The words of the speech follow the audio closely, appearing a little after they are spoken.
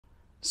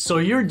So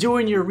you're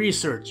doing your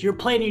research, you're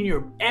planning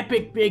your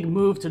epic big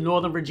move to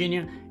Northern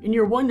Virginia, and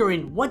you're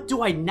wondering, what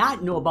do I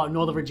not know about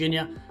Northern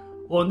Virginia?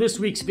 Well, in this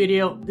week's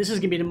video, this is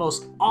gonna be the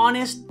most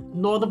honest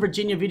Northern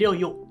Virginia video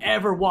you'll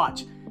ever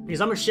watch, because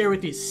I'm gonna share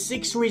with you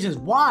 6 reasons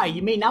why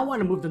you may not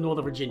want to move to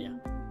Northern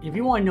Virginia. If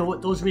you want to know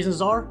what those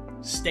reasons are,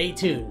 stay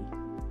tuned.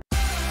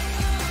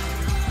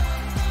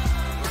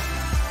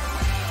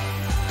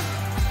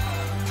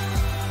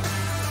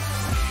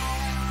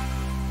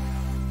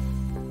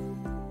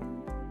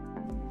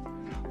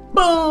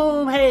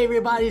 Boom! Hey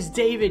everybody, it's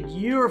David,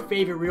 your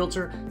favorite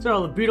realtor. It's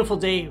another beautiful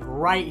day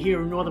right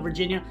here in Northern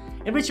Virginia.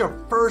 If it's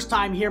your first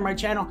time here on my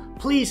channel,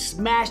 please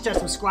smash that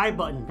subscribe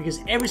button, because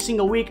every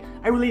single week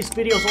I release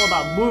videos all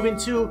about moving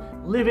to,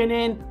 living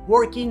in,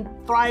 working,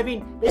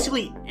 thriving,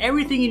 basically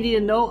everything you need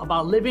to know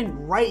about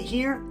living right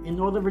here in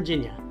Northern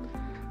Virginia.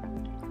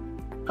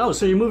 Oh,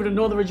 so you're moving to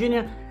Northern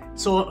Virginia?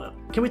 So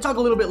can we talk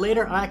a little bit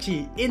later? I'm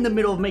actually in the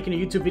middle of making a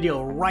YouTube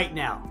video right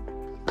now.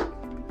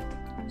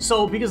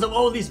 So because of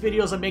all these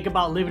videos I make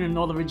about living in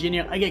Northern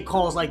Virginia, I get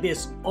calls like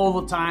this all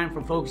the time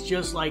from folks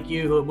just like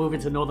you who are moving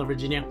to Northern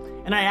Virginia,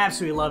 and I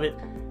absolutely love it.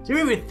 So if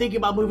you're even thinking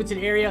about moving to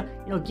the area,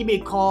 give me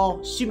a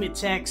call, shoot me a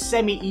text,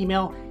 send me an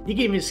email. You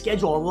can even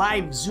schedule a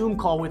live Zoom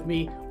call with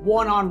me,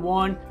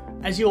 one-on-one.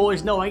 As you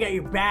always know, I got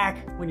your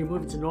back when you're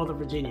moving to Northern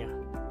Virginia.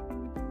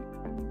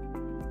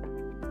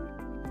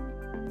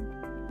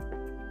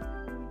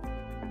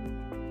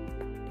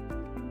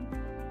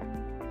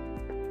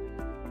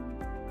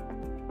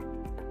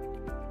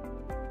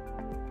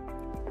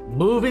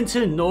 Moving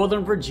to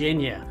Northern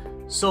Virginia.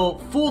 So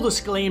full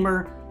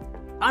disclaimer,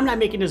 I'm not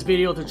making this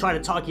video to try to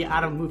talk you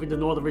out of moving to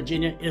Northern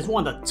Virginia. It is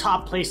one of the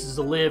top places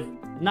to live,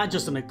 not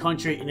just in the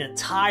country, in the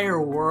entire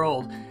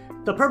world.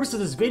 The purpose of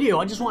this video,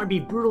 I just want to be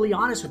brutally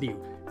honest with you.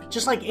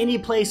 Just like any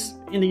place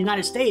in the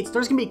United States,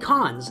 there's gonna be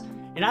cons.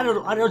 And I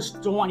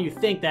just don't want you to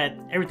think that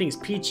everything's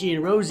peachy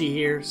and rosy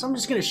here. So I'm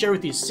just gonna share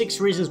with you 6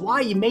 reasons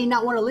why you may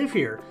not want to live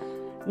here.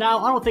 Now,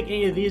 I don't think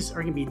any of these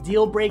are gonna be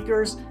deal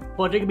breakers,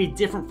 but they're gonna be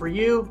different for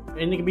you,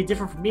 and they can be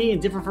different for me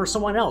and different for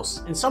someone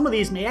else. And some of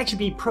these may actually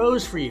be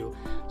pros for you.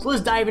 So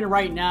let's dive in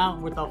right now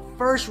with the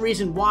first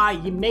reason why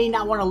you may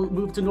not want to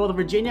move to Northern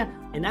Virginia,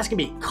 and that's gonna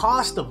be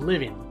cost of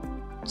living.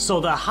 So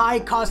the high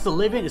cost of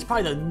living is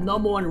probably the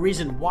 #1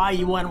 reason why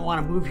you wouldn't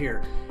want to move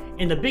here.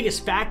 And the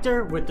biggest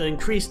factor with the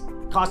increased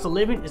cost of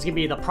living is gonna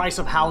be the price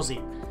of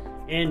housing.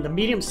 And the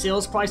median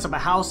sales price of a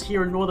house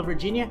here in Northern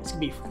Virginia is gonna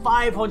be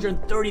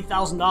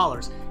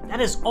 $530,000.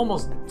 That is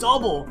almost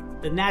double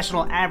the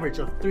national average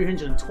of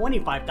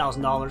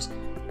 $325,000.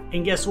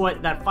 And guess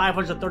what? That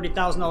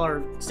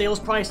 $530,000 sales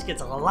price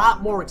gets a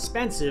lot more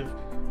expensive.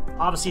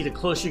 Obviously, the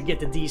closer you get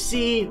to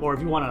DC, or if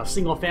you want a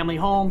single family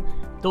home,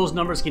 those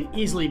numbers can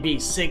easily be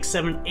 $600,000,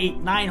 $700,000,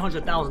 $800,000,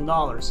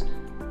 $900,000.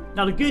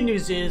 Now the good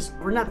news is,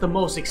 we're not the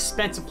most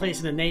expensive place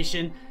in the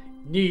nation.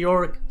 New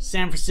York,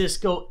 San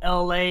Francisco,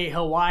 LA,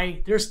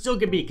 Hawaii, they're still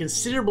gonna be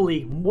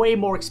considerably way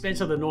more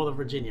expensive than Northern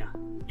Virginia.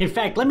 In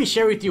fact, let me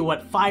share with you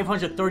what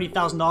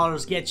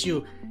 $530,000 gets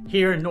you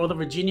here in Northern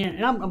Virginia,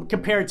 and I'm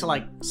compared to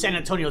like San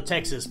Antonio,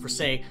 Texas, for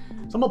say.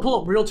 So I'm gonna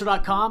pull up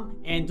realtor.com,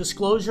 and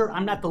disclosure,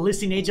 I'm not the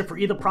listing agent for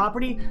either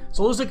property,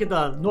 so let's look at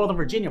the Northern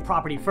Virginia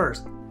property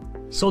first.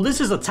 So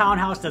this is a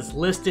townhouse that's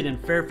listed in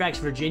Fairfax,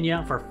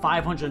 Virginia for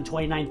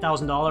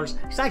 $529,000.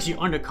 It's actually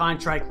under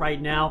contract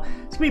right now.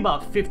 It's gonna be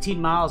about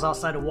 15 miles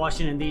outside of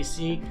Washington,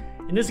 DC.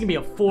 And this is gonna be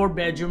a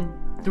 4-bedroom,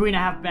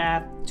 3.5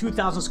 bath,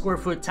 2,000 square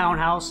foot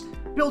townhouse,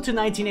 built in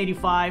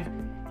 1985.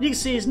 And you can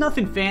see it's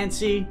nothing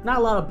fancy, not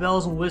a lot of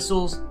bells and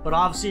whistles, but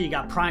obviously you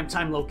got prime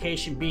time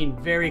location being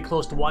very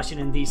close to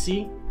Washington,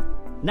 DC.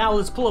 Now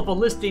let's pull up a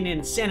listing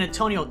in San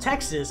Antonio,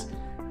 Texas.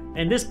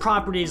 And this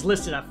property is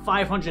listed at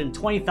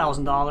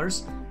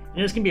 $520,000,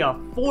 and it's gonna be a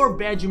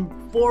 4-bedroom,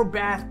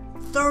 4-bath,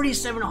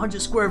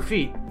 3,700 square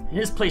feet. And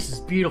this place is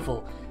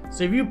beautiful.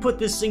 So if you put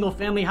this single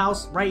family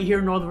house right here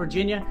in Northern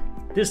Virginia,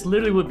 this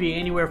literally would be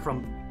anywhere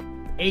from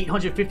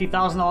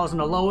 $850,000 on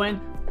the low end,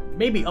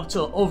 maybe up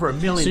to over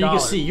 $1 million. So you can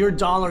see your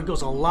dollar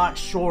goes a lot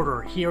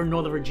shorter here in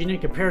Northern Virginia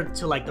compared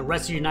to like the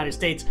rest of the United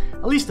States,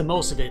 at least the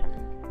most of it.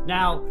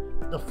 Now,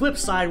 the flip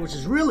side, which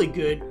is really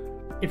good,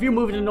 if you're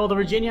moving to Northern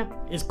Virginia,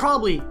 it's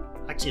probably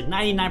actually a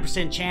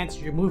 99% chance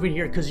you're moving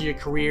here because of your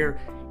career.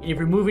 And if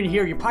you're moving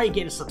here, you're probably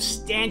getting a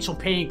substantial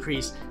pay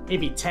increase,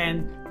 maybe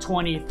 10,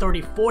 20,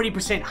 30,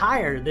 40%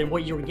 higher than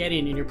what you were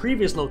getting in your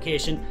previous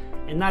location.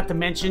 And not to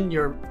mention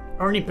your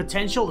earning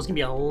potential is gonna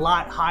be a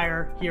lot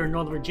higher here in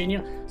Northern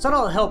Virginia. So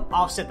that'll help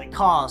offset the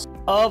cost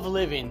of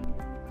living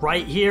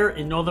right here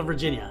in Northern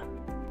Virginia.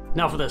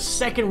 Now for the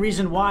second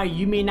reason why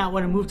you may not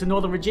want to move to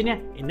Northern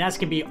Virginia, and that's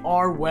gonna be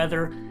our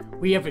weather.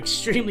 We have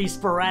extremely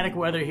sporadic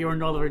weather here in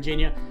Northern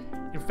Virginia.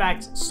 In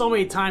fact, so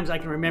many times I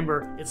can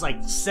remember it's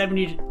like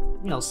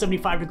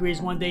 75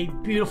 degrees one day,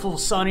 beautiful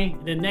sunny,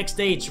 and the next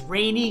day it's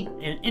rainy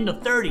and in the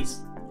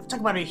 30s. Talk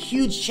about a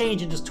huge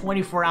change in just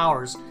 24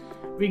 hours.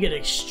 We get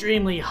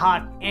extremely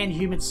hot and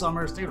humid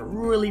summers. They're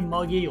really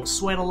muggy, you'll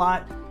sweat a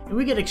lot, and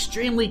we get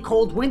extremely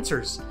cold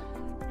winters.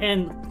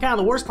 And kind of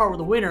the worst part with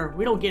the winter,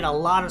 we don't get a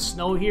lot of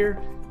snow here,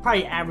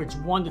 probably average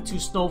 1 to 2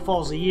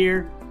 snowfalls a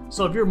year.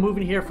 So if you're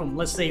moving here from,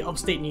 let's say,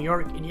 upstate New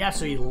York and you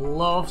absolutely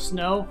love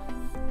snow,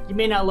 you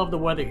may not love the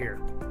weather here.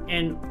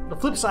 And the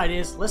flip side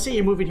is, let's say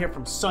you're moving here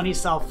from sunny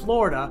South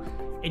Florida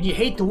and you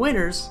hate the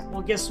winters,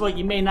 well, guess what?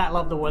 You may not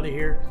love the weather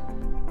here.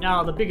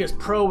 Now, the biggest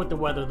pro with the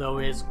weather though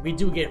is we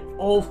do get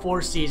all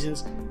 4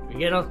 seasons. We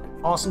get an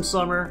awesome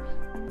summer,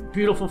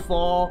 beautiful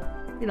fall,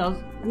 you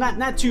know,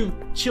 not too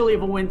chilly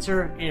of a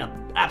winter, and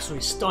an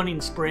absolutely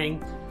stunning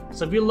spring.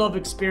 So if you love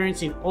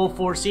experiencing all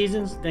 4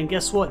 seasons, then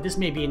guess what? This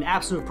may be an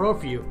absolute pro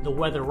for you, the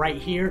weather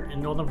right here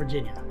in Northern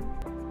Virginia.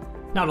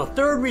 Now, the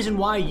third reason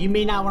why you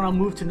may not want to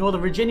move to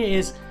Northern Virginia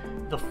is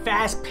the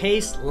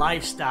fast-paced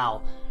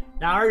lifestyle.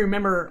 Now, I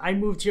remember I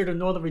moved here to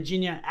Northern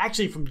Virginia,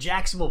 actually from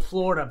Jacksonville,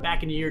 Florida,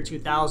 back in the year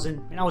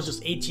 2000, and I was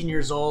just 18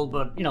 years old.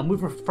 But, you know,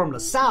 moving from the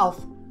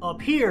South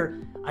up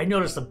here, I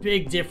noticed a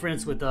big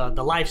difference with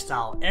the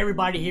lifestyle.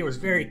 Everybody here was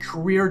very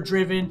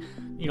career-driven,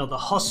 you know, the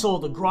hustle,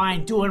 the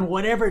grind, doing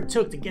whatever it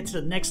took to get to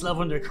the next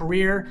level in their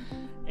career.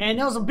 And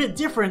that was a bit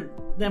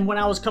different than when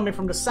I was coming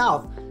from the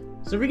South.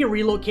 So if you can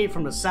relocate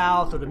from the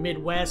South or the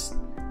Midwest,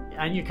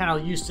 and you're kind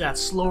of used to that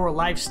slower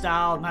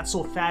lifestyle, not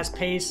so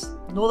fast-paced,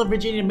 Northern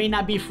Virginia may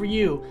not be for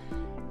you.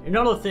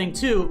 Another thing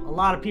too, a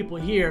lot of people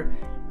here,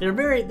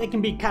 they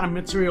can be kind of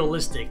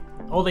materialistic.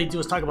 All they do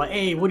is talk about,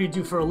 hey, what do you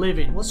do for a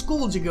living? What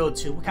school did you go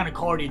to? What kind of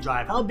car do you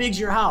drive? How big's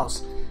your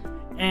house?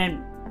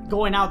 And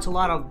going out to a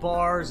lot of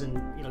bars and,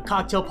 you know,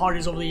 cocktail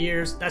parties over the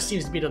years, that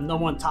seems to be the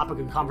 #1 topic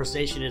of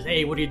conversation is,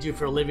 hey, what do you do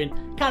for a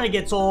living? Kind of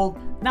gets old,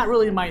 not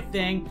really my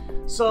thing.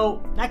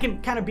 So that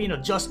can kind of be an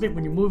adjustment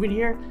when you're moving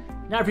here.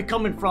 Now, if you're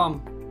coming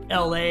from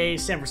LA,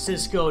 San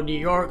Francisco, New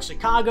York,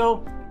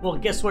 Chicago, well,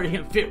 guess what?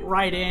 You're gonna fit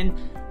right in.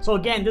 So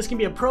again, this can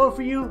be a pro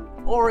for you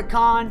or a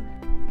con.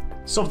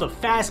 So if the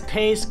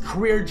fast-paced,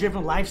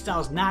 career-driven lifestyle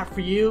is not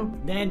for you,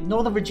 then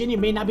Northern Virginia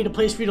may not be the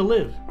place for you to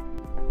live.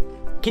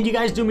 Can you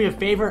guys do me a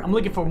favor? I'm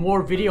looking for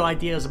more video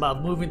ideas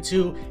about moving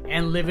to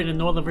and living in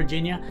Northern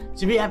Virginia.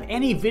 So if you have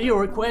any video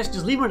requests,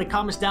 just leave them in the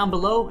comments down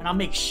below and I'll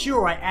make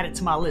sure I add it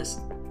to my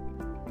list.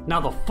 Now,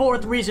 the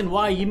fourth reason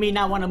why you may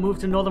not want to move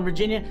to Northern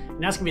Virginia,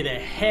 and that's going to be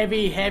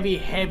the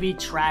heavy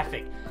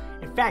traffic.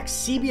 In fact,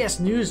 CBS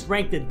News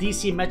ranked the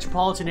DC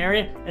metropolitan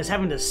area as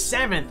having the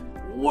 7th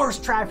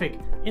worst traffic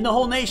in the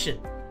whole nation.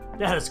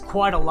 That is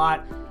quite a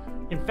lot.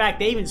 In fact,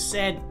 they even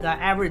said the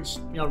average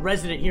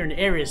resident here in the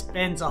area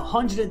spends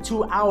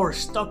 102 hours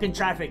stuck in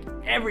traffic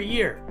every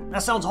year.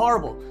 That sounds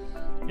horrible.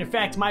 In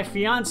fact, my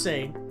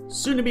fiance,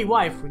 soon-to-be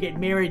wife, we're getting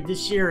married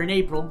this year in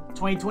April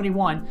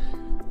 2021.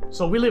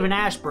 So we live in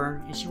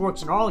Ashburn and she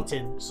works in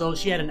Arlington. So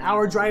she had an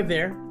hour drive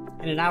there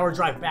and an hour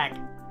drive back.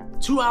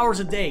 2 hours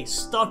a day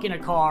stuck in a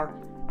car,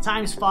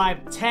 times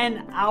 5,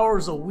 10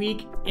 hours a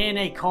week in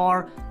a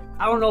car.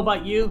 I don't know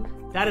about you,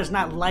 that is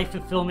not life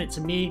fulfillment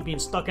to me, being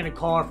stuck in a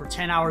car for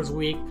 10 hours a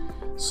week.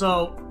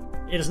 So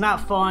it is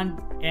not fun.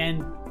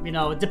 And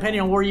depending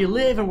on where you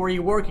live and where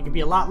you work, it can be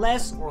a lot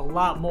less or a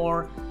lot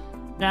more.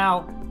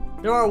 Now,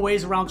 there are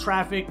ways around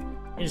traffic.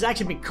 It's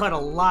actually been cut a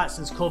lot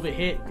since COVID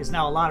hit because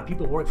now a lot of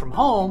people work from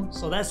home,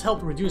 so that's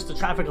helped reduce the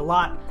traffic a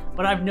lot.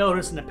 But I've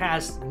noticed in the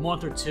past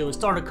month or two, it's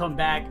starting to come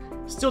back.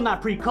 Still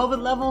not pre-COVID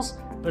levels,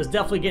 but it's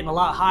definitely getting a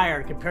lot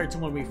higher compared to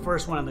when we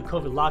first went on the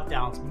COVID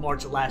lockdowns in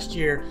March of last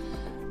year.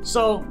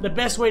 So the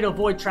best way to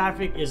avoid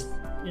traffic is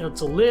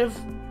to live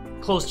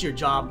close to your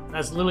job.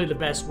 That's literally the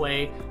best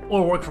way,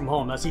 or work from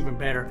home. That's even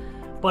better.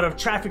 But if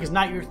traffic is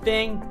not your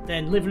thing,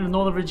 then living in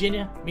Northern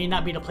Virginia may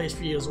not be the place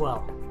for you as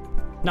well.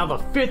 Now, the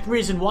fifth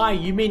reason why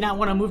you may not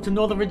want to move to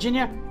Northern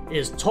Virginia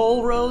is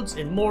toll roads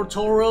and more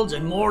toll roads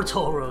and more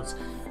toll roads.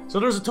 So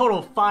there's a total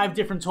of 5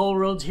 different toll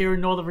roads here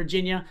in Northern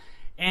Virginia.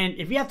 And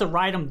if you have to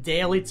ride them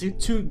daily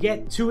to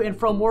get to and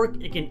from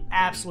work, it can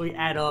absolutely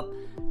add up.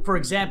 For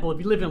example, if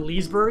you live in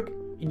Leesburg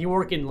and you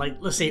work in, like,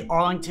 let's say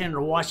Arlington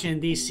or Washington,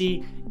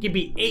 D.C., it can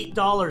be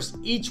 $8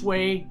 each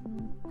way.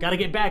 Got to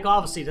get back,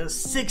 obviously. That's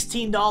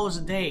 $16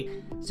 a day.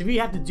 So if you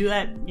have to do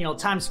that,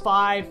 times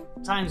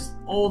 5, times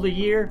all the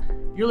year,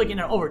 you're looking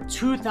at over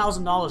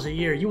 $2,000 a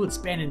year you would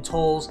spend in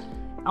tolls.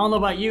 I don't know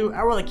about you,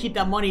 I'd rather keep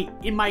that money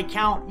in my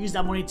account, use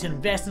that money to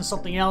invest in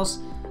something else.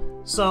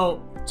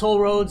 So toll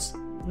roads,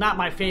 not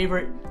my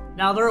favorite.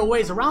 Now, there are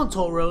ways around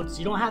toll roads.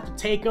 You don't have to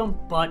take them,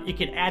 but it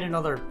could add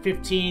another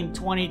 15,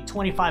 20,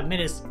 25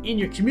 minutes in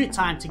your commute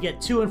time to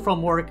get to and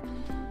from work.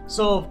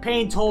 So if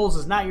paying tolls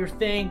is not your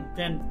thing,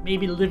 then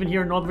maybe living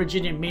here in Northern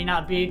Virginia may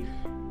not be.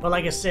 But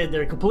like I said,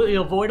 they're completely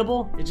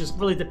avoidable. It just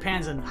really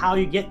depends on how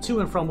you get to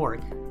and from work.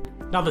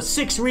 Now, the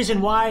 6th reason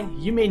why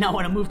you may not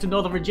want to move to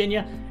Northern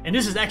Virginia, and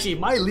this is actually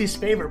my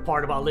least favorite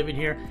part about living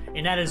here,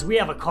 and that is we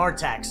have a car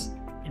tax.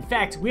 In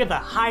fact, we have the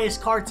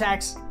highest car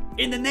tax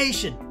in the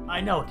nation. I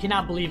know,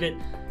 cannot believe it.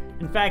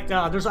 In fact,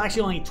 there's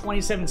actually only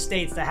 27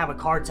 states that have a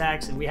car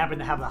tax, and we happen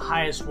to have the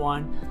highest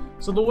one.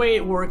 So the way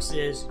it works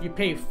is you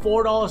pay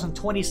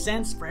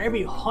 $4.20 for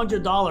every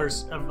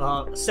 $100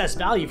 of assessed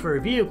value for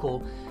a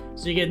vehicle.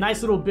 So you get a nice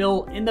little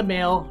bill in the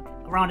mail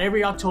around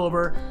every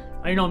October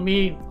I know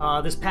me,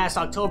 this past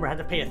October, I had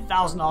to pay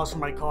 $1,000 for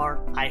my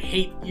car. I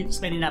hate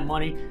spending that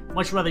money.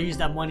 Much rather use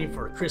that money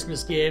for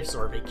Christmas gifts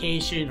or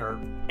vacation or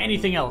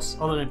anything else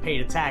other than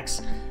paying a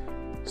tax.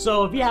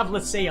 So if you have,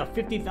 let's say, a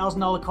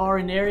 $50,000 car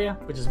in the area,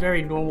 which is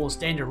very normal and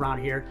standard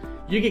around here,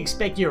 you can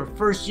expect your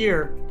first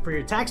year for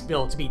your tax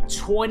bill to be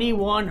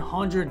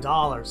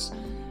 $2,100.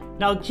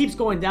 Now it keeps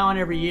going down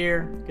every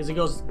year because it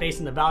goes based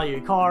on the value of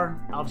your car.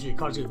 Obviously your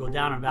car's gonna go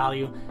down in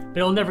value, but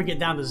it'll never get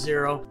down to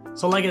zero.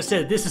 So like I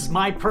said, this is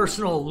my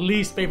personal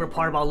least favorite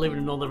part about living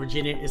in Northern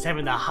Virginia, is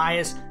having the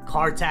highest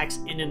car tax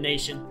in the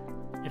nation.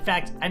 In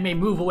fact, I may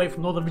move away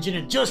from Northern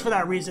Virginia just for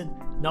that reason.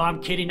 No,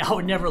 I'm kidding, I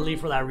would never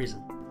leave for that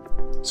reason.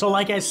 So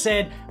like I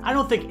said, I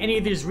don't think any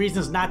of these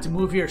reasons not to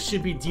move here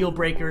should be deal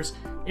breakers.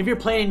 If you're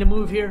planning to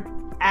move here,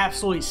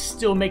 absolutely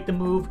still make the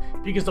move,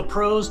 because the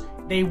pros,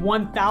 they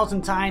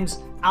 1,000 times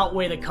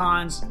outweigh the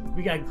cons.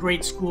 We got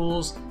great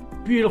schools,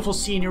 beautiful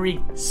scenery,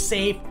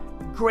 safe,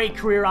 great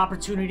career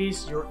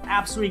opportunities. You're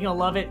absolutely gonna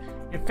love it.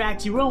 In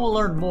fact, you want to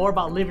learn more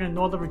about living in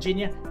Northern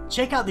Virginia?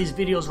 Check out these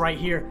videos right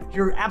here.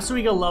 You're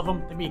absolutely gonna love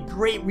them. They'll be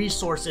great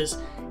resources.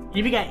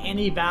 If you got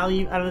any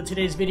value out of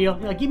today's video,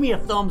 give me a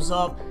thumbs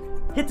up,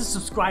 hit the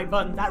subscribe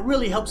button. That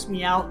really helps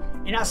me out,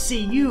 and I'll see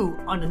you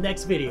on the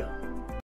next video.